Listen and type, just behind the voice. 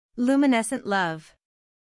Luminescent Love.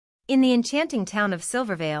 In the enchanting town of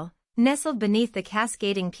Silvervale, nestled beneath the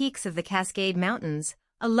cascading peaks of the Cascade Mountains,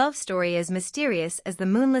 a love story as mysterious as the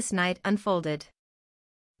moonless night unfolded.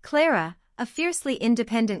 Clara, a fiercely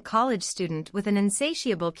independent college student with an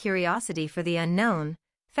insatiable curiosity for the unknown,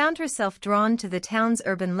 found herself drawn to the town's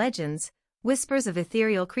urban legends, whispers of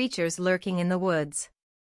ethereal creatures lurking in the woods.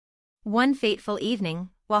 One fateful evening,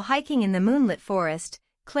 while hiking in the moonlit forest,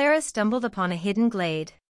 Clara stumbled upon a hidden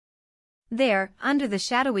glade. There, under the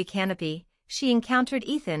shadowy canopy, she encountered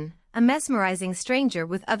Ethan, a mesmerizing stranger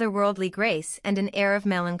with otherworldly grace and an air of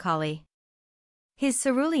melancholy. His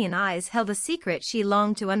cerulean eyes held a secret she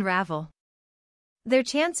longed to unravel. Their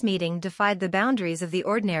chance meeting defied the boundaries of the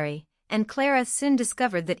ordinary, and Clara soon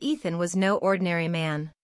discovered that Ethan was no ordinary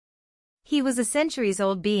man. He was a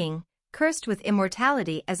centuries-old being, cursed with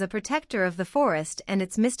immortality as a protector of the forest and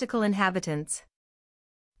its mystical inhabitants.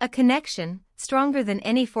 A connection, stronger than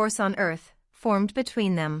any force on earth, formed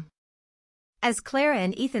between them. As Clara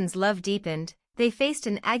and Ethan's love deepened, they faced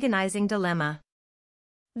an agonizing dilemma.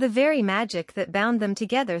 The very magic that bound them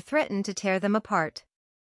together threatened to tear them apart.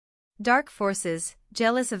 Dark forces,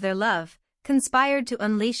 jealous of their love, conspired to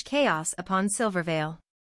unleash chaos upon Silvervale.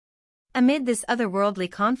 Amid this otherworldly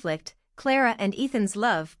conflict, Clara and Ethan's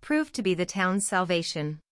love proved to be the town's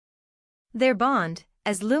salvation. Their bond,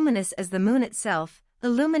 as luminous as the moon itself,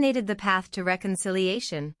 illuminated the path to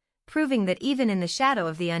reconciliation, proving that even in the shadow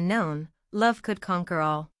of the unknown, love could conquer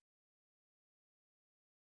all.